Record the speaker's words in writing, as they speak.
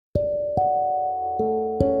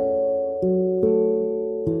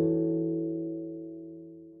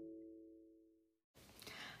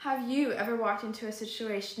you ever walked into a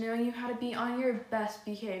situation knowing you had to be on your best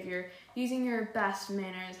behavior, using your best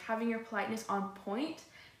manners, having your politeness on point,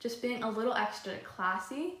 just being a little extra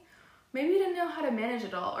classy? Maybe you didn't know how to manage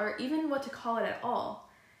it all, or even what to call it at all.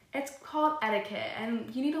 It's called etiquette, and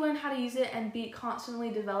you need to learn how to use it and be constantly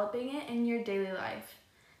developing it in your daily life.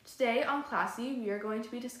 Today on Classy, we are going to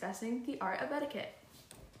be discussing the art of etiquette.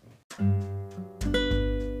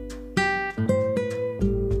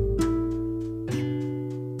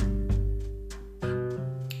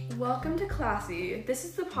 Welcome to Classy. This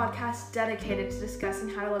is the podcast dedicated to discussing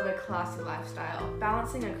how to live a classy lifestyle,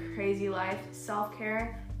 balancing a crazy life,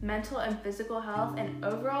 self-care, mental and physical health, and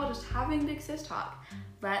overall just having big sis talk.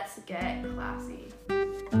 Let's get classy.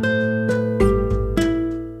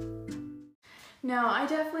 Now, I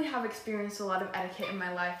definitely have experienced a lot of etiquette in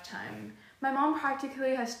my lifetime. My mom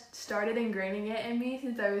practically has started ingraining it in me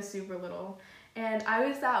since I was super little. And I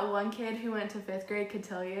was that one kid who went to 5th grade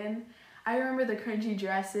cotillion. I remember the cringy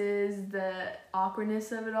dresses, the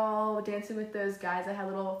awkwardness of it all, dancing with those guys I had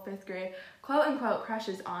little 5th grade quote-unquote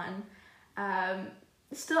crushes on.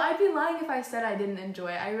 Still, I'd be lying if I said I didn't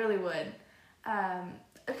enjoy it. I really would.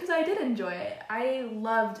 Because I did enjoy it. I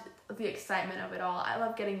loved the excitement of it all. I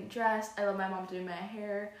love getting dressed. I love my mom doing my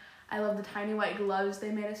hair. I love the tiny white gloves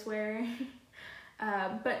they made us wear.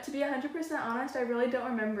 But to be 100% honest, I really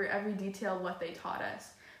don't remember every detail of what they taught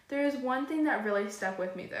us. There is one thing that really stuck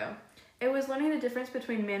with me though. It was learning the difference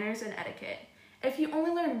between manners and etiquette. If you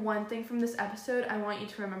only learned one thing from this episode, I want you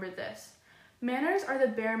to remember this. Manners are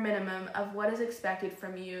the bare minimum of what is expected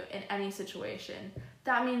from you in any situation.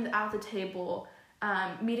 That means at the table,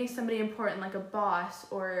 meeting somebody important like a boss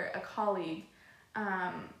or a colleague.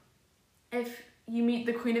 If you meet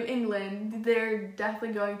the Queen of England, they're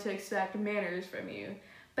definitely going to expect manners from you.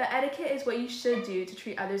 But etiquette is what you should do to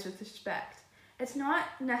treat others with respect. It's not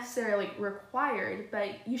necessarily required,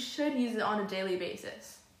 but you should use it on a daily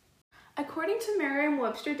basis. According to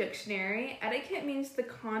Merriam-Webster Dictionary, etiquette means the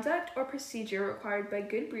conduct or procedure required by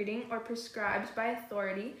good breeding or prescribed by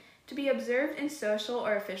authority to be observed in social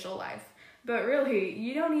or official life. But really,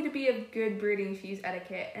 you don't need to be of good breeding to use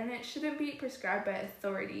etiquette, and it shouldn't be prescribed by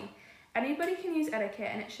authority. Anybody can use etiquette,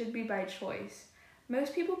 and it should be by choice.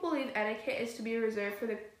 Most people believe etiquette is to be reserved for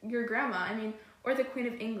your grandma, or the Queen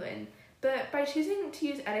of England. But by choosing to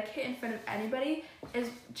use etiquette in front of anybody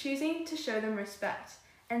is choosing to show them respect.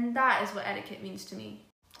 And that is what etiquette means to me.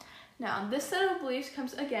 Now, this set of beliefs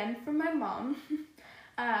comes again from my mom.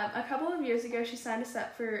 A couple of years ago, she signed us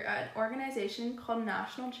up for an organization called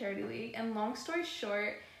National Charity League. And long story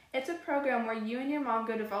short, it's a program where you and your mom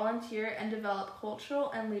go to volunteer and develop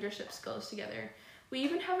cultural and leadership skills together. We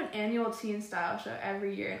even have an annual teen style show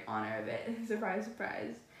every year in honor of it. Surprise,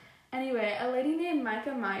 surprise. Anyway, a lady named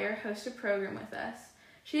Micah Meyer hosts a program with us.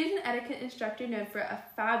 She is an etiquette instructor known for a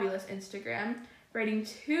fabulous Instagram, writing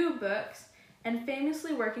 2 books, and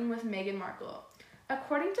famously working with Meghan Markle.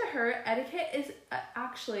 According to her, etiquette is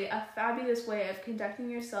actually a fabulous way of conducting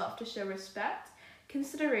yourself to show respect,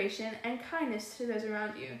 consideration, and kindness to those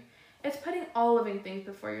around you. It's putting all living things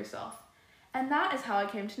before yourself. And that is how I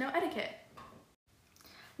came to know etiquette.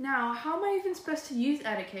 Now, how am I even supposed to use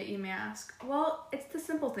etiquette, you may ask? Well, it's the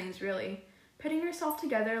simple things, really. Putting yourself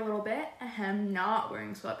together a little bit, not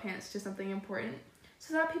wearing sweatpants to something important,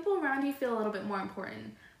 so that people around you feel a little bit more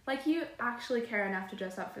important, like you actually care enough to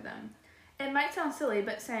dress up for them. It might sound silly,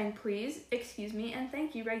 but saying please, excuse me, and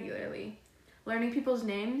thank you regularly. Learning people's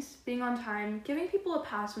names, being on time, giving people a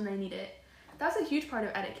pass when they need it. That's a huge part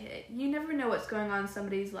of etiquette. You never know what's going on in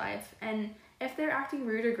somebody's life, and if they're acting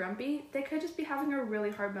rude or grumpy, they could just be having a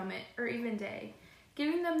really hard moment, or even day.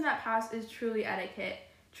 Giving them that pass is truly etiquette,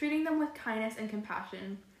 treating them with kindness and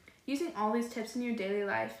compassion. Using all these tips in your daily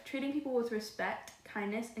life, treating people with respect,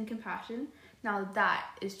 kindness, and compassion, now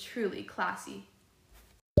that is truly classy.